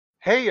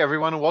Hey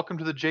everyone, and welcome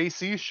to the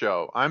JC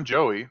Show. I'm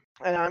Joey,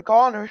 And I'm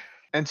Connor.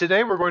 and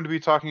today we're going to be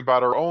talking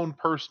about our own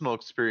personal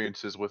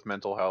experiences with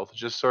mental health,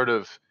 just sort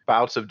of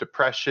bouts of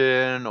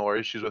depression or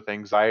issues with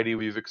anxiety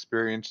we've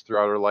experienced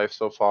throughout our life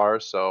so far.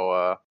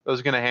 I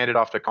was going to hand it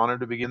off to Connor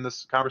to begin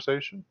this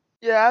conversation.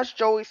 Yeah, as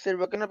Joey said,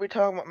 we're going to be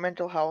talking about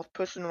mental health,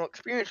 personal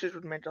experiences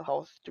with mental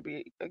health to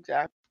be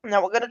exact.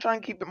 Now, we're going to try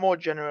and keep it more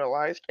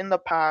generalized. In the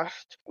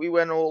past, we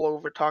went all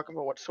over talking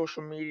about what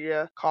social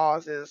media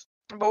causes,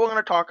 but we're going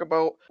to talk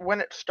about when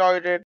it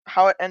started,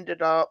 how it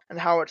ended up, and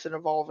how it's an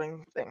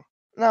evolving thing.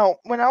 Now,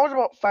 when I was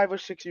about 5 or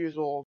 6 years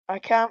old, I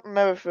can't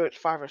remember if it's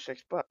 5 or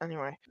 6, but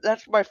anyway,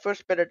 that's my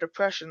first bit of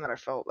depression that I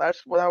felt. That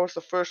was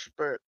the first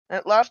spurt. And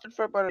it lasted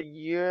for about a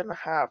year and a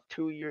half,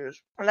 2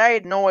 years. And I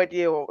had no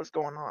idea what was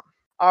going on.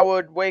 I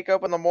would wake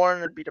up in the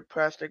morning and be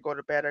depressed. I'd go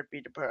to bed, I'd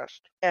be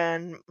depressed.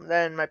 And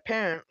then my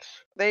parents,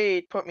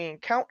 they put me in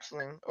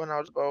counseling when I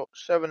was about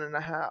 7 and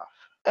a half.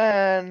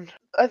 And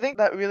I think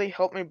that really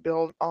helped me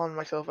build on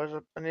myself as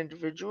an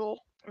individual,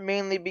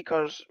 mainly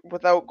because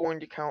without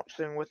going to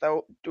counseling,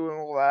 without doing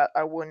all that,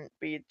 I wouldn't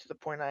be to the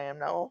point I am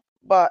now.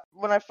 But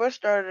when I first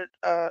started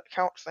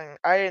counseling,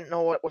 I didn't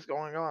know what was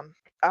going on.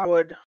 I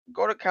would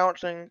go to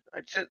counseling,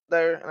 I'd sit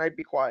there and I'd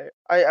be quiet.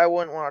 I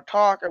wouldn't want to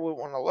talk, I wouldn't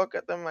want to look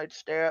at them, I'd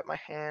stare at my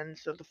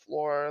hands, at the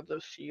floor, the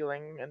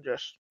ceiling, and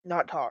just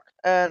not talk.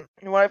 And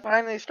when I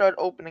finally started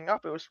opening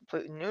up, it was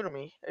completely new to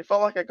me. It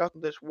felt like I got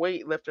this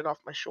weight lifted off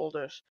my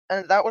shoulders.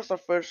 And that was the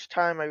first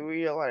time I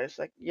realized,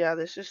 like, yeah,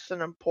 this is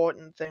an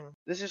important thing.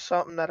 This is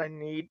something that I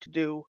need to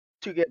do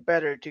to get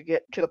better, to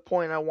get to the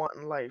point I want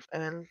in life.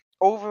 And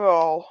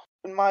overall,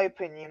 in my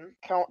opinion,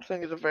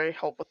 counseling is a very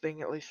helpful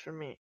thing, at least for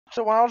me.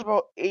 So when I was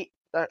about 8,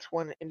 that's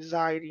when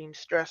anxiety and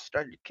stress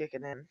started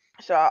kicking in.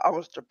 So I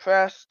was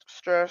depressed,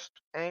 stressed,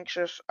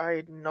 anxious. I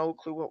had no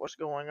clue what was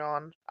going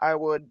on. I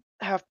would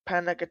have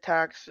panic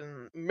attacks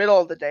in the middle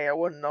of the day. I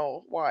wouldn't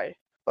know why.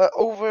 But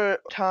over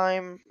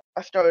time,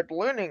 I started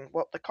learning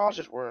what the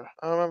causes were.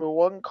 I remember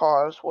one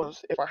cause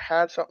was if I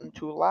had something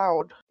too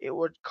loud, it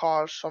would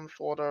cause some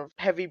sort of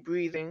heavy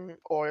breathing,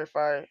 or if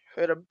I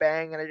heard a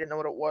bang and I didn't know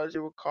what it was, it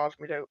would cause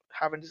me to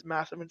have this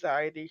massive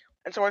anxiety.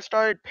 And so I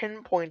started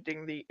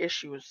pinpointing the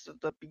issues,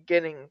 the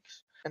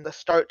beginnings, and the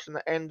starts and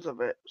the ends of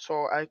it,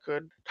 so I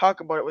could talk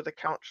about it with a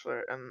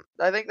counselor. And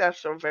I think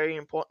that's a very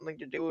important thing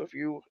to do if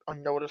you are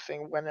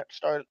noticing when it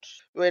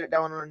starts. Write it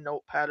down on a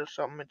notepad or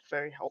something, it's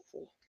very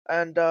helpful.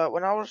 And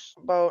when I was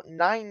about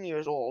 9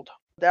 years old,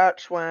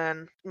 that's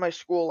when my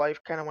school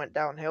life kind of went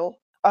downhill.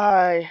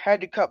 I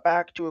had to cut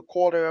back to a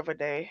quarter of a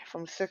day,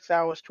 from 6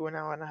 hours to an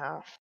hour and a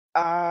half.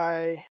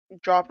 I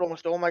dropped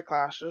almost all my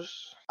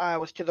classes. I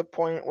was to the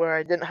point where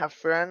I didn't have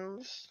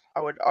friends. I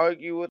would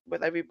argue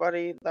with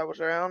everybody that was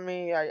around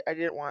me. I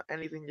didn't want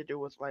anything to do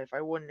with life.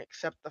 I wouldn't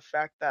accept the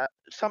fact that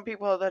some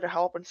people are there to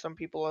help and some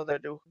people are there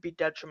to be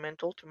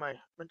detrimental to my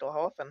mental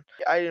health, and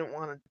I didn't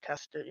want to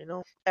test it.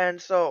 And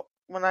so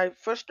when I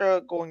first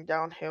started going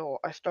downhill,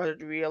 I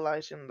started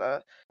realizing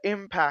the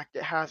impact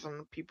it has on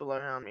the people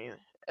around me.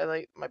 And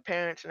like my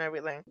parents and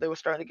everything, they were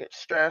starting to get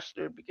stressed.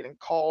 They would be getting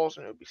calls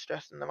and it would be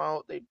stressing them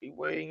out. They'd be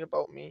worrying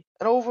about me.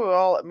 And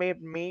overall, it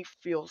made me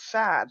feel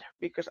sad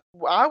because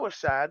I was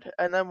sad.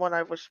 And then when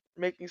I was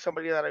making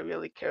somebody that I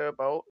really care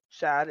about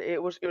sad,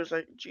 it was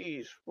like,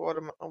 geez, what,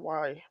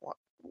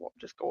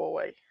 just go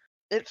away.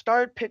 It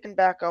started picking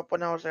back up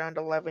when I was around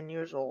 11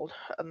 years old,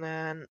 and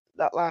then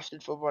that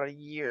lasted for about a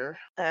year.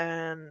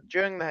 And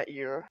during that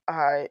year,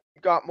 I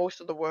got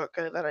most of the work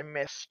that I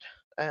missed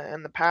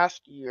in the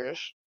past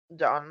years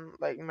done,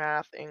 like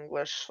math,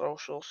 English,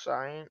 social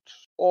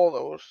science, all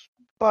those.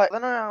 But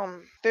then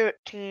around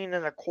 13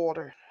 and a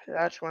quarter,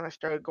 that's when I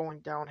started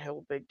going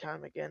downhill big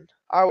time again.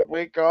 I would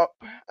wake up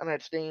and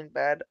I'd stay in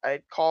bed.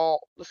 I'd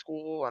call the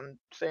school and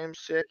say I'm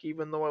sick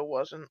even though I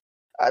wasn't.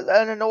 And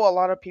I know a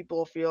lot of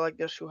people feel like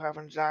this who have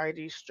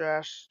anxiety,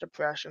 stress,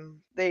 depression.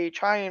 They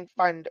try and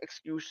find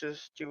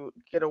excuses to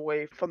get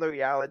away from the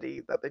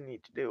reality that they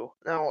need to do.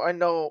 Now, I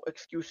know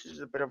excuses is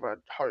a bit of a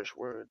harsh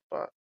word,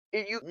 but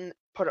you can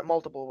put it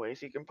multiple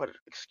ways. You can put it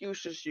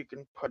excuses, you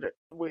can put it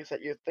ways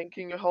that you're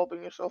thinking you're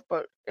helping yourself,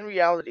 but in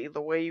reality, the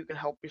way you can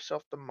help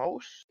yourself the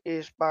most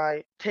is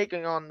by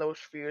taking on those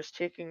fears,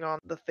 taking on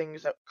the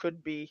things that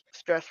could be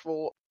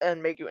stressful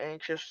and make you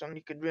anxious, and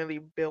you could really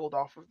build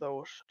off of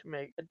those to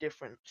make a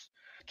difference.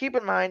 Keep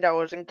in mind, I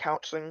was in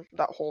counseling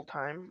that whole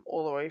time,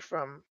 all the way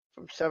from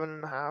 7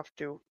 and a half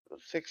to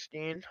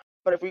 16.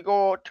 But if we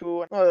go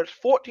to, no, it's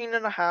 14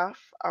 and a half,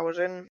 I was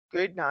in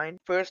grade 9,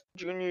 first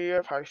junior year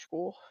of high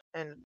school,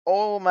 and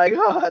oh my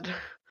god,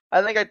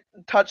 I think I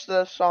touched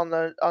this on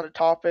the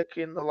topic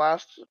in the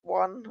last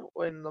one,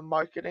 in the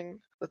marketing,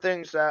 the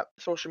things that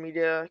social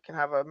media can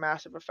have a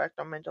massive effect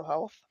on mental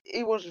health.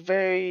 It was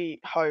very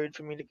hard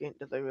for me to get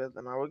into the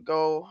rhythm. I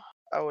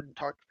would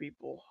talk to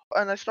people,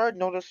 and I started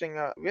noticing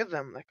a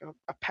rhythm, like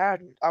a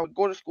pattern. I would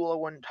go to school, I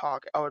wouldn't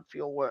talk, I would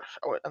feel worse.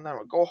 And then I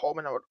would go home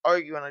and I would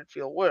argue and I'd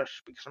feel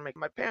worse because I'm making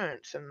my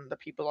parents and the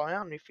people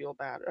around me feel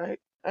bad, right?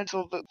 And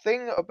so the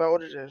thing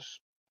about it is,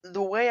 the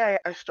way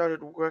I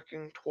started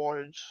working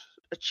towards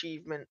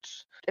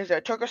achievements is I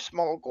took a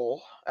small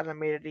goal and I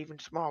made it even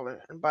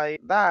smaller. And by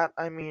that,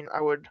 I mean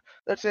I would,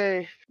 let's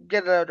say,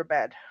 get out of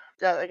bed.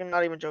 Yeah, like, I'm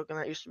not even joking.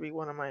 That used to be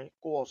one of my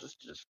goals, is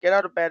to just get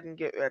out of bed and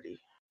get ready.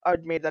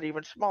 I'd made that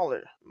even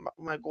smaller.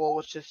 My goal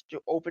was just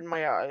to open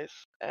my eyes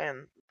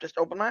and just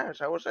open my eyes.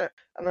 That was it.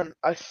 And then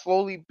I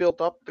slowly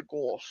built up the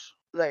goals.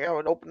 Like, I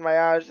would open my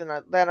eyes, and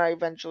then I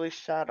eventually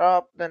sat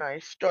up, then I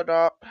stood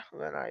up,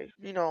 then I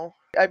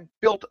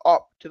built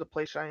up to the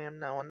place I am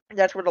now. And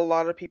that's what a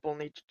lot of people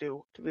need to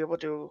do to be able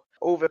to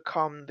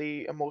overcome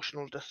the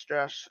emotional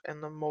distress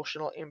and the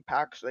emotional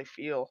impacts they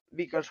feel.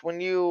 Because when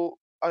you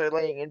are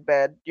laying in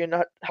bed, you're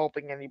not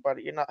helping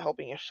anybody. You're not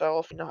helping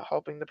yourself. You're not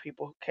helping the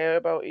people who care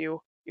about you.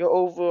 You're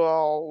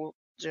overall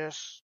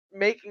just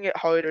making it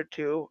harder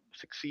to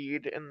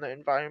succeed in the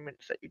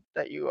environments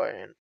that you are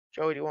in.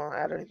 Joey, do you want to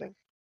add anything?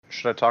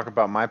 Should I talk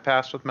about my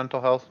past with mental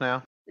health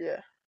now?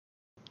 Yeah.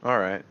 All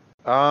right.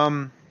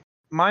 Um,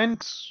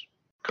 Mine's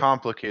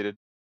complicated.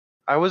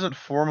 I wasn't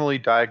formally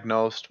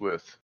diagnosed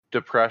with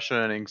depression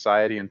and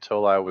anxiety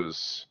until I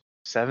was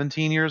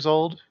 17 years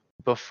old.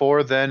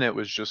 Before then, it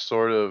was just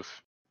sort of,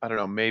 I don't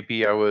know,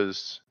 maybe I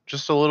was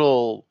just a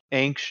little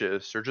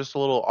anxious or just a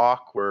little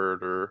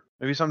awkward, or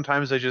maybe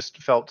sometimes I just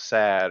felt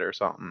sad or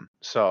something.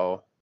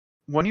 So,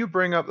 when you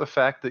bring up the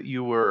fact that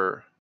you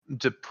were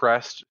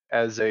depressed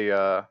as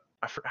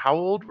how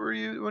old were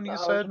you when you I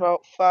was said?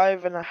 about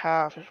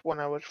 5.5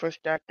 when I was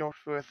first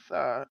diagnosed with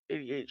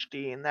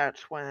ADHD, and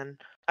that's when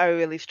I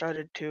really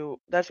started to.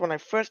 That's when I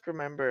first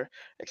remember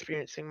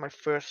experiencing my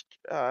first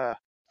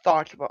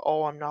thoughts about,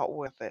 oh, I'm not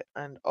worth it,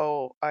 and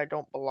oh, I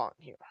don't belong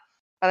here.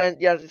 And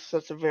yeah,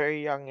 it's a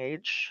very young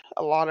age.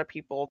 A lot of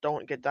people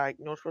don't get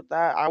diagnosed with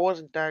that. I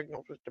wasn't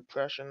diagnosed with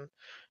depression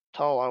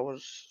till I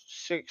was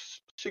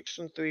six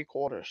and three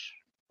quarters.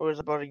 It was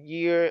about a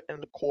year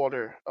and a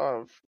quarter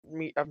of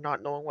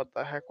not knowing what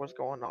the heck was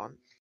going on.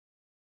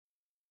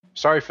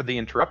 Sorry for the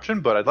interruption,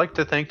 but I'd like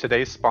to thank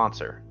today's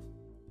sponsor.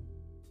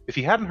 If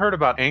you hadn't heard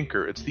about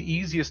Anchor, it's the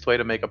easiest way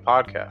to make a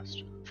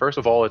podcast. First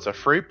of all, it's a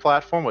free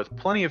platform with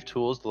plenty of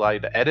tools to allow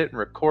you to edit and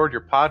record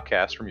your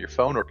podcast from your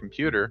phone or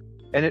computer,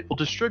 and it will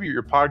distribute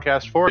your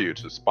podcast for you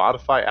to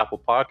Spotify,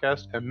 Apple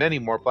Podcasts, and many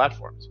more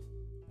platforms.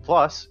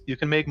 Plus, you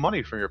can make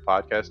money from your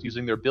podcast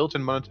using their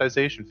built-in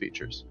monetization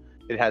features.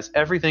 It has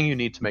everything you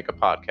need to make a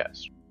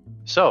podcast.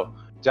 So,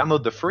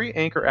 download the free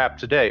Anchor app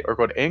today or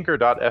go to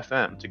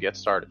anchor.fm to get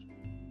started.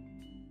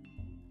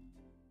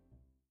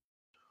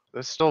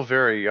 That's still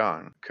very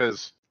young,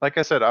 because, like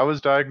I said, I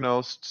was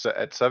diagnosed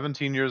at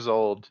 17 years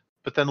old,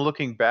 but then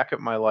looking back at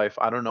my life,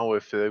 I don't know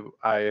if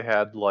I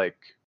had, like,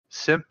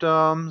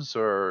 symptoms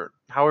or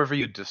however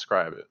you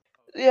describe it.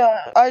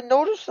 Yeah, I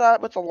noticed that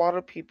with a lot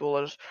of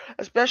people,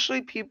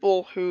 especially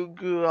people who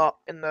grew up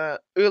in the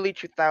early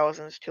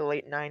 2000s to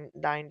late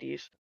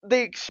 90s.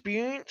 They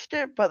experienced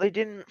it, but they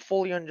didn't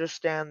fully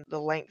understand the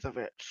length of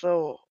it.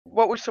 So,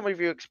 what were some of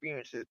your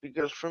experiences?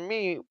 Because for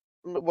me,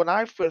 when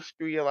I first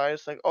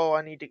realized, like, oh,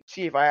 I need to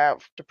see if I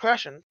have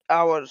depression,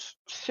 I was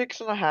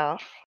 6.5,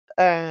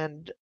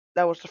 and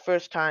that was the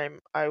first time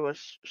I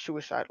was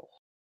suicidal.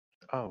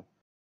 Oh.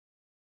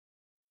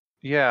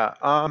 Yeah,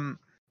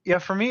 yeah,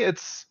 for me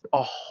it's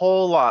a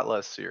whole lot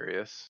less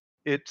serious.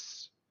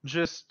 It's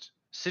just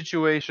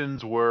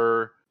situations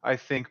where I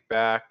think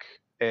back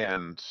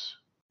and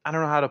I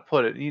don't know how to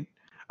put it.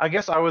 I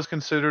guess I was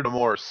considered a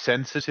more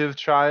sensitive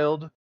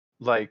child.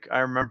 Like I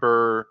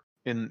remember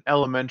in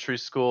elementary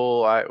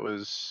school, it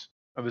was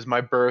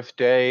my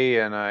birthday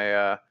and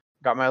I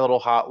got my little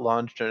hot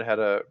lunch and it had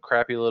a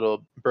crappy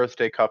little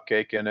birthday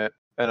cupcake in it,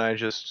 and I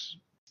just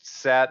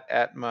sat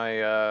at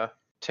my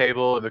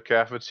table in the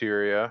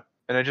cafeteria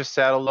and I just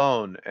sat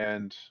alone,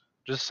 and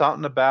just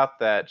something about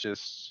that,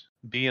 just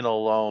being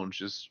alone,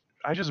 just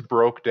I just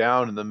broke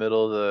down in the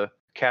middle of the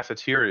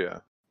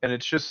cafeteria. And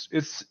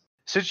it's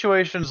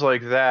situations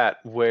like that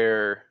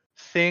where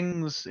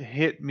things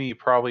hit me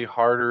probably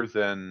harder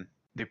than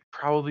they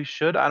probably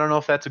should. I don't know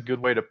if that's a good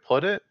way to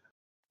put it.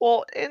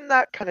 Well, in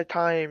that kind of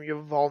time,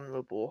 you're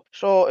vulnerable.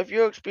 So if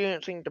you're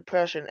experiencing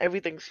depression,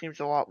 everything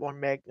seems a lot more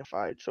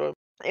magnified. So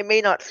it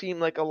may not seem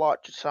like a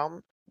lot to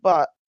some,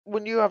 but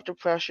when you have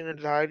depression,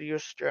 anxiety, or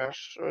stress,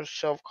 or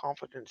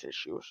self-confidence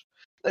issues,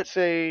 let's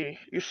say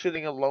you're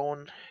sitting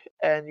alone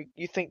and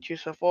you think to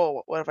yourself,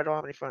 oh, what if I don't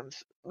have any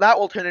friends? That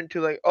will turn into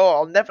like, oh,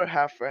 I'll never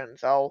have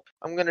friends.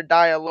 I'm gonna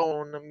die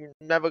alone. I'm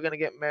never gonna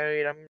get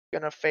married. I'm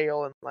gonna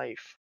fail in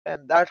life.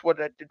 And that's what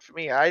that did for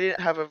me. I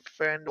didn't have a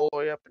friend all the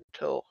way up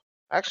until.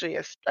 Actually,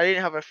 yes, I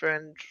didn't have a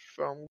friend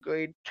from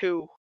grade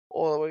 2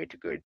 all the way to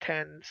grade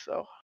 10,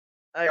 so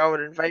I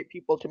would invite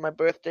people to my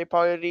birthday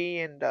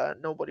party and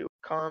nobody would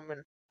come,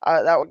 and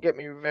that would get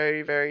me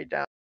very, very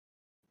down.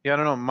 Yeah, I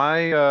don't know.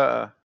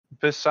 My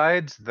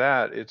besides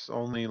that, it's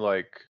only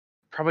like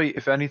probably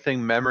if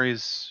anything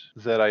memories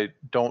that I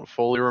don't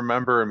fully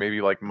remember and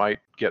maybe like might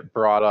get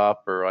brought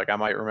up or like I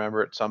might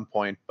remember at some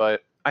point.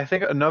 But I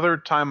think another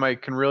time I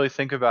can really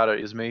think about it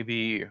is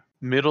maybe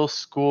middle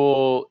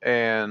school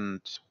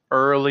and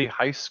early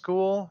high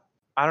school.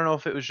 I don't know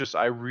if it was just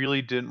I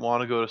really didn't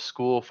want to go to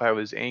school if I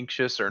was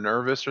anxious or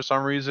nervous for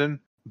some reason.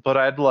 but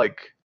I'd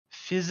like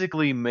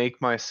physically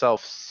make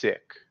myself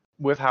sick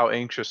with how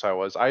anxious I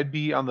was. I'd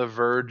be on the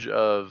verge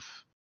of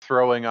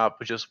throwing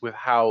up just with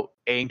how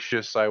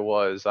anxious I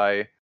was.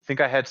 I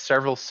think I had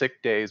several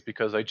sick days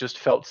because I just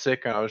felt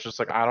sick and I was just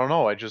like, I don't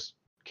know, I just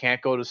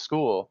can't go to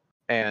school.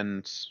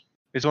 And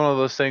it's one of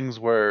those things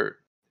where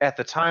at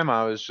the time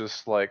I was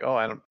just like, oh,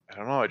 I don't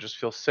know, I just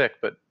feel sick.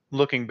 But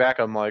looking back,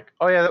 I'm like,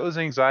 oh yeah, that was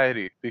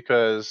anxiety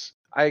because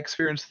I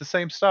experienced the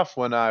same stuff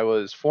when I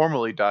was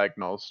formally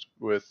diagnosed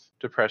with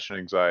depression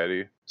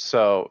anxiety.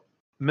 So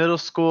middle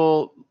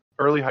school,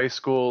 early high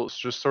school,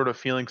 just sort of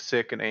feeling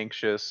sick and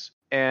anxious.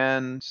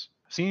 And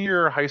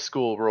senior high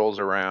school rolls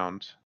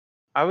around.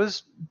 I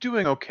was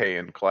doing okay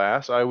in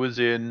class. I was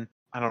in,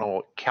 I don't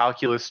know,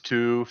 calculus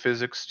 2,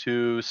 physics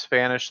 2,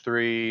 Spanish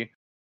 3. I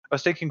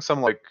was taking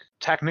some like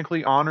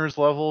technically honors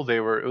level.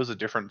 It was a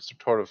different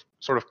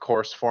sort of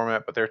course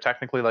format, but they're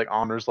technically like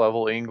honors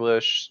level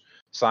English,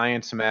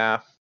 science,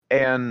 math.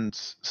 And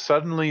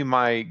suddenly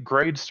my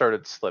grades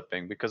started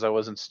slipping because I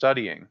wasn't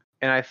studying.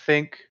 And I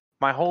think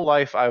my whole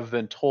life I've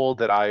been told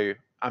that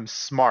I'm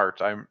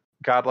smart. I'm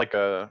got like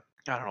a,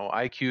 I don't know,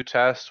 IQ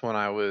test when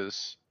I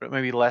was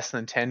maybe less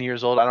than 10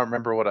 years old. I don't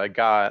remember what I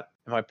got.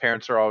 And my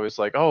parents are always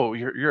like, "Oh,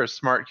 you're a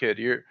smart kid.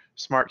 You're a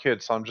smart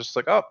kid." So I'm just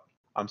like, "Oh,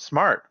 I'm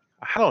smart.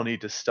 I don't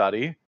need to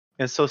study."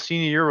 And so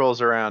senior year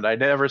rolls around. I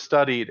never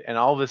studied, and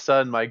all of a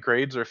sudden my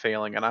grades are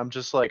failing, and I'm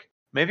just like,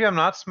 maybe I'm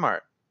not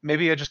smart.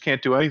 Maybe I just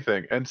can't do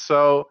anything. And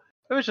so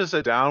it was just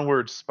a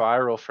downward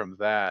spiral from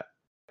that.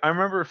 I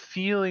remember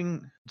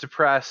feeling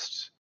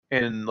depressed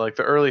in like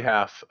the early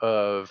half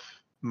of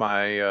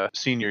my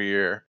senior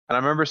year, and I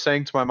remember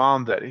saying to my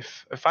mom that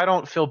if I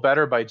don't feel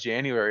better by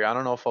January, I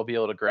don't know if I'll be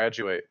able to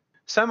graduate.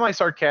 Semi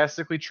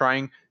sarcastically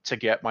trying to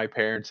get my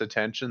parents'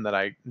 attention that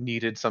I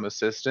needed some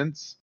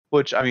assistance,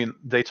 which I mean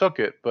they took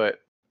it, but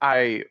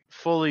I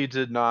fully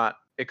did not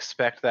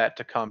expect that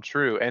to come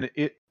true, and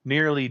it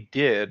nearly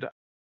did.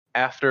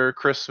 After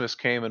Christmas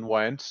came and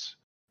went,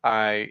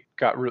 I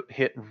got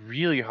hit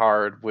really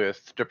hard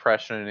with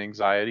depression and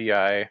anxiety.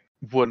 I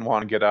wouldn't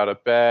want to get out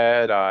of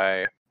bed.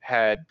 I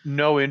had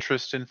no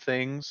interest in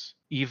things.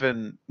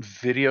 Even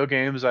video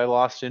games, I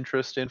lost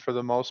interest in for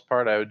the most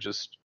part. I would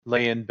just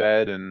lay in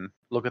bed and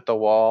look at the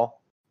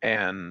wall.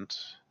 And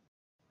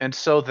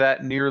so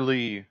that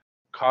nearly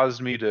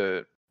caused me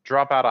to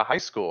drop out of high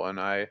school. And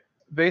I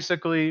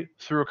basically,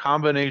 through a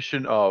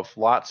combination of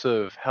lots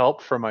of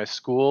help from my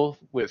school,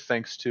 with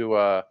thanks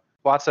to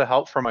lots of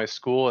help from my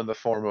school in the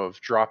form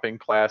of dropping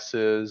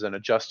classes and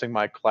adjusting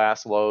my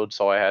class load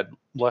so I had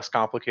less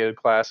complicated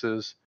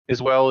classes,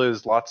 as well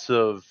as lots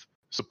of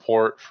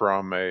support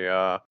from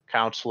a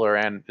counselor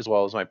and as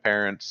well as my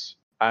parents,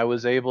 I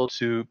was able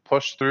to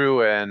push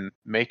through and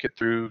make it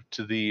through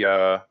to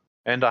the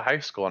end of high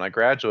school, and I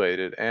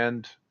graduated.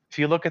 And if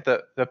you look at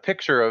the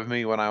picture of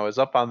me when I was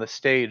up on the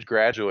stage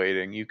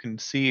graduating, you can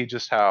see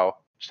just how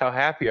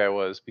happy I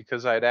was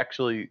because I'd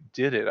actually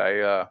did it.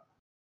 I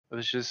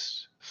was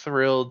just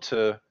thrilled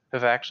to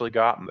have actually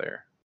gotten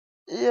there.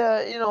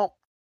 Yeah,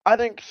 I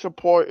think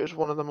support is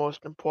one of the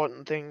most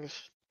important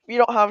things. If you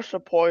don't have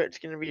support, it's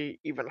going to be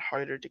even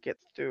harder to get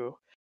through.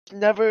 It's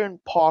never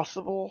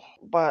impossible,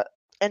 but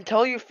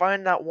until you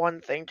find that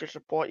one thing to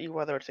support you,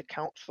 whether it's a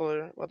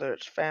counselor, whether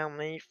it's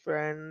family,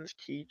 friends,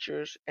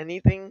 teachers,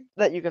 anything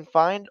that you can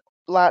find,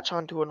 latch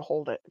onto and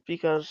hold it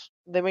because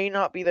they may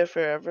not be there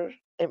forever.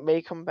 It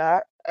may come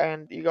back,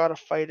 and you gotta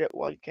fight it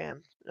while you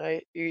can,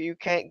 right? You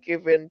can't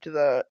give in to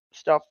the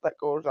stuff that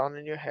goes on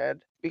in your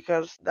head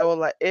because that will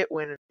let it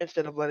win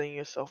instead of letting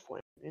yourself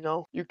win.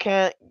 You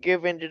can't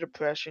give in to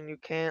depression. You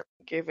can't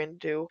give in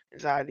to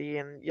anxiety.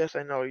 And yes,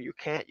 I know you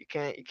can't.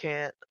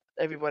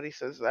 Everybody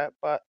says that,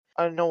 but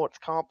I know it's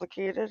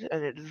complicated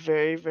and it's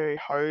very, very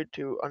hard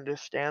to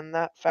understand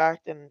that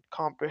fact and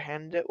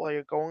comprehend it while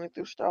you're going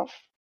through stuff.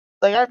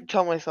 Like I have to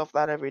tell myself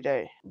that every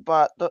day,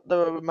 but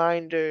the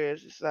reminder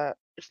is that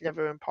it's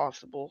never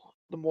impossible.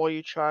 The more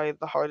you try,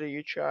 the harder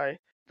you try,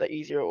 the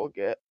easier it will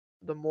get.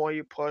 The more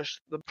you push,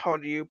 the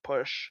harder you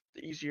push,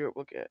 the easier it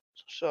will get.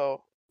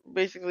 So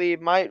basically,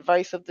 my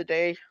advice of the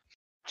day: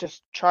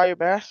 just try your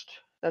best.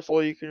 That's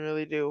all you can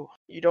really do.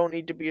 You don't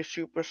need to be a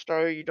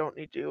superstar. You don't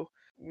need to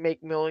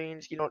make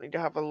millions. You don't need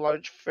to have a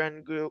large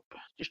friend group.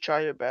 Just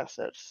try your best.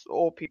 That's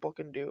all people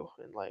can do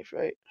in life,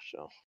 right?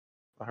 So,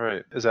 All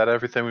right, is that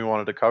everything we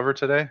wanted to cover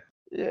today?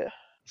 yeah.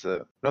 It's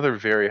another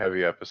very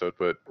heavy episode,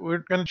 but we're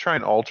going to try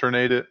and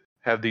alternate it,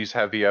 have these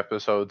heavy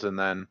episodes, and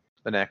then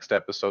the next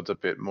episode's a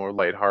bit more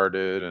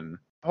lighthearted and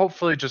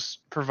hopefully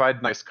just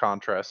provide nice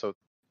contrast. So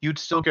you'd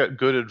still get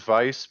good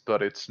advice,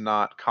 but it's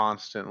not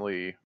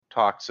constantly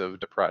talks of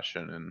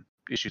depression and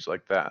issues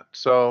like that.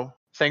 So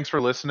thanks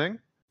for listening.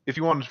 If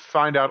you want to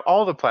find out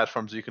all the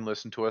platforms you can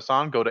listen to us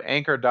on, go to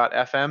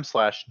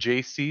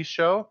anchor.fm/JC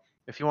show.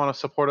 If you want to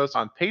support us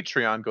on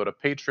Patreon, go to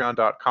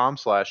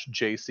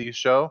patreon.com/JC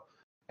show.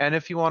 And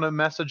if you want to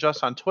message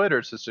us on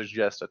Twitter to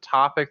suggest a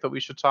topic that we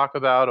should talk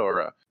about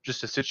or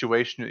just a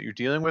situation that you're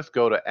dealing with,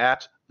 go to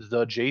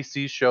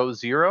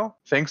 @thejcshow0.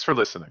 Thanks for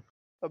listening.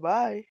 Bye bye.